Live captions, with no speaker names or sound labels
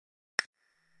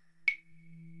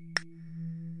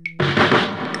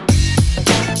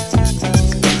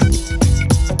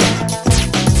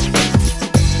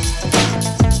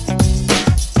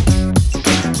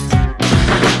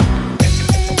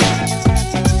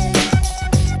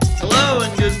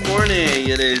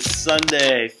is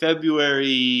Sunday,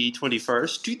 February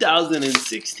 21st,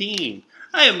 2016.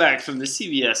 I am back from the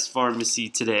CVS pharmacy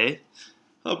today.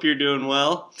 Hope you're doing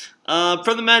well.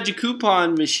 For the magic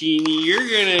coupon machine, you're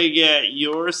going to get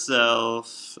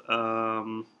yourself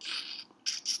 $2?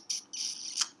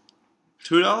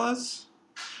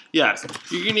 Yes,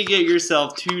 you're going to get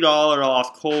yourself $2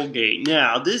 off Colgate.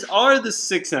 Now, these are the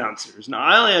 6 ounces. Now,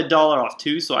 I only had $1 off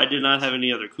 2, so I did not have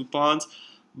any other coupons.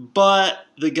 But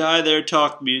the guy there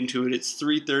talked me into it. It's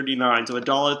 $3.39, so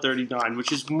 $1.39,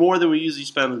 which is more than we usually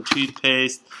spend on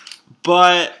toothpaste.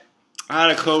 But I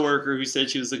had a coworker who said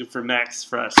she was looking for Max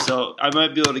Fresh, so I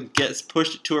might be able to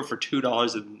push it to her for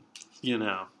 $2 and,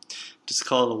 just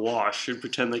call it a wash and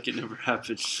pretend like it never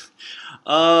happened.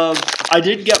 I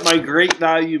did get my great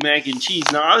value mac and cheese.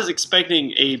 Now, I was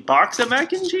expecting a box of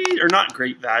mac and cheese, or not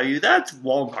great value, that's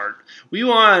Walmart. We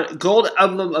want Gold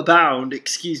Emblem Abound.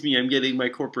 Excuse me, I'm getting my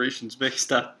corporations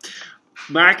mixed up.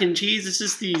 Mac and cheese, this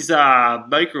is these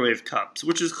microwave cups,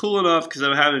 which is cool enough because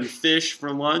I'm having fish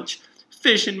for lunch.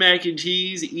 Fish and mac and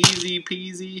cheese, easy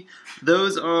peasy.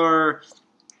 Those are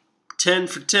 10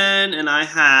 for 10, and I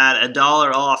had a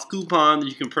 $1 off coupon that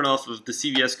you can print off of the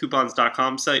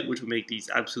CVScoupons.com site, which would make these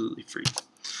absolutely free.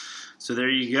 So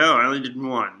there you go. I only did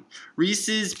one.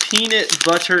 Reese's Peanut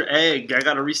Butter Egg. I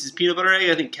got a Reese's Peanut Butter Egg.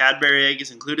 I think Cadbury Egg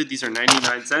is included. These are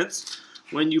 99 cents.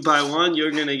 When you buy one, you're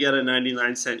going to get a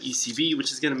 99-cent ECB,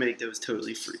 which is going to make those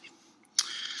totally free.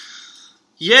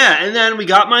 Yeah, and then we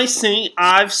got my St.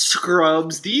 Ives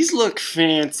scrubs. These look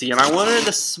fancy, and I wanted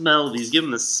to smell these. Give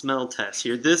them the smell test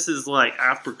here. This is like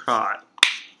apricot.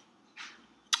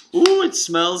 Ooh, it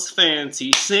smells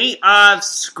fancy. St. Ives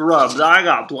scrubs. I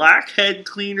got black head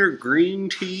cleaner, green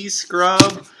tea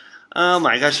scrub. Oh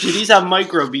my gosh, do these have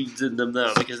microbeads in them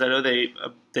though? Because I know you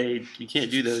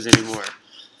can't do those anymore.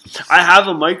 I have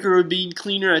a microbead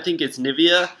cleaner. I think it's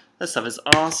Nivea. That stuff is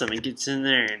awesome. It gets in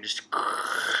there and just,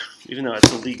 even though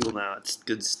it's illegal now, it's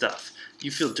good stuff.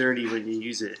 You feel dirty when you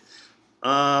use it.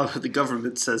 The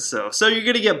government says so. So you're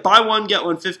going to get buy one, get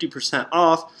one 50%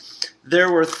 off.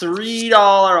 There were $3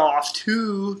 off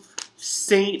 2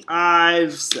 St.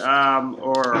 Ives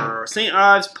or St.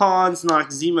 Ives Pond's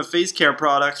Noxzema face care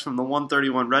products from the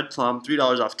 131 Red Plum.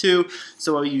 $3 off 2.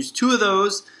 So I'll use 2 of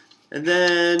those. And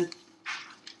then,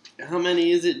 how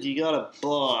many is it? You got to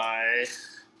buy?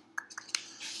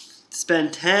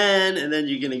 Spend 10, and then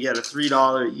you're going to get a $3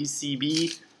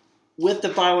 ECB. With the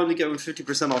buy one to get one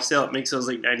 50% off sale, it makes those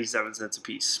like 97 cents a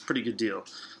piece. Pretty good deal.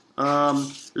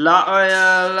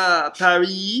 L'Oréal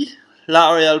Paris.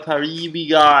 L'Oréal Paris, we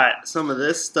got some of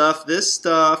this stuff. This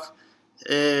stuff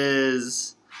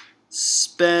is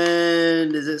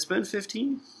spend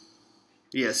 15?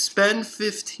 Yeah, spend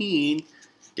 15,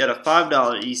 get a $5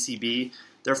 ECB.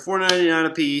 They're $4.99 a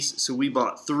piece, so we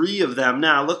bought 3 of them.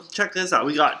 Now, look, check this out.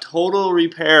 We got Total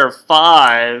Repair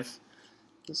 5.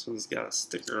 This one's got a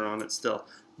sticker on it still.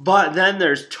 But then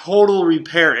there's Total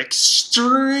Repair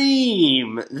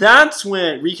Extreme. That's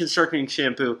when, reconstructing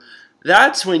shampoo,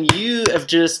 that's when you have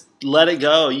just let it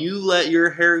go. You let your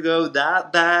hair go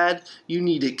that bad, you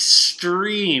need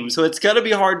Extreme. So it's going to be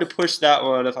hard to push that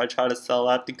one if I try to sell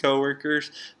that to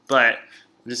coworkers. But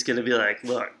I'm just going to be like,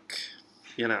 look.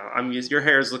 Your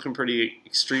hair is looking pretty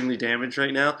extremely damaged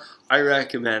right now. I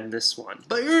recommend this one.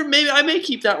 But maybe I may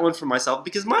keep that one for myself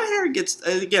because my hair gets,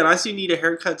 again, I still need a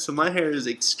haircut, so my hair is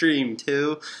extreme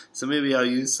too. So maybe I'll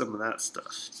use some of that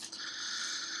stuff.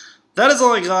 That is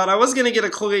all I got. I was going to get a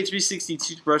Colgate 360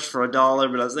 toothbrush for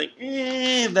 $1, but I was like,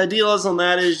 the deal is on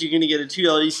that is you're going to get a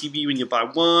 $2 ECB when you buy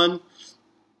one.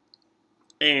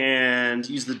 And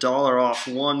use the $1 off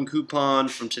 1 coupon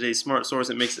from today's Smart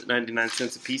Source. It makes it 99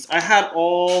 cents a piece. I had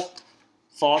all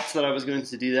thoughts that I was going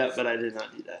to do that, but I did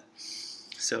not do that.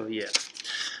 So, yeah.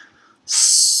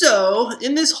 So,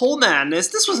 in this whole madness,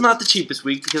 this was not the cheapest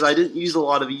week because I didn't use a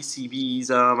lot of ECBs.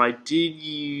 I did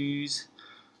use,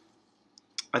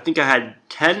 I think I had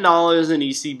 $10 in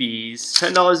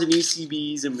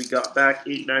ECBs, and we got back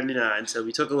 $8.99. So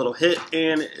we took a little hit,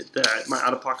 and my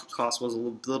out-of-pocket cost was a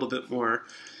little bit more.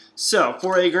 So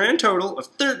for a grand total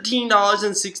of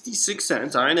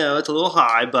 $13.66, I know it's a little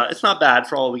high, but it's not bad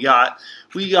for all we got.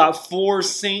 We got 4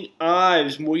 St.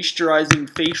 Ives moisturizing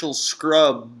facial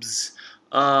scrubs,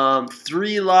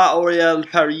 3 L'Oréal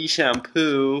Paris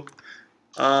shampoo,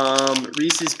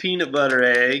 Reese's Peanut Butter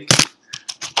Egg,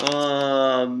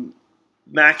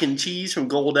 mac and cheese from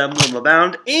Gold Emblem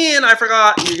Abound, and I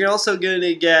forgot, you're also going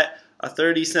to get a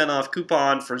 30-cent off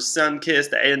coupon for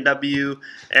Sunkist, the A&W,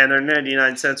 and they're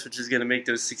 99 cents, which is going to make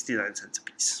those 69 cents a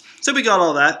piece. So we got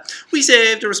all that. We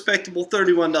saved a respectable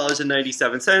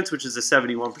 $31.97, which is a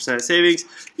 71% savings.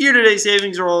 Year-to-date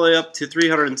savings are all the way up to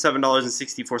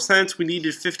 $307.64. We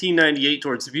needed $15.98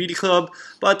 towards the Beauty Club,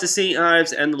 but the St.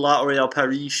 Ives and the La Royale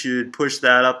Paris should push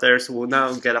that up there, so we'll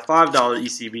now get a $5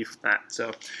 ECB from that.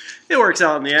 So it works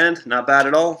out in the end. Not bad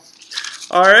at all.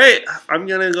 Alright, I'm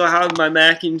going to go have my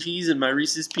mac and cheese and my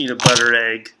Reese's peanut butter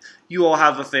egg. You all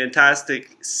have a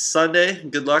fantastic Sunday.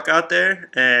 Good luck out there.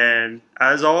 And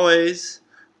as always,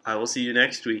 I will see you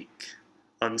next week.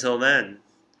 Until then,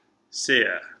 see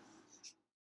ya.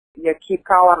 You keep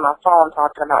calling my phone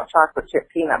talking about chocolate chip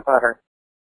peanut butter.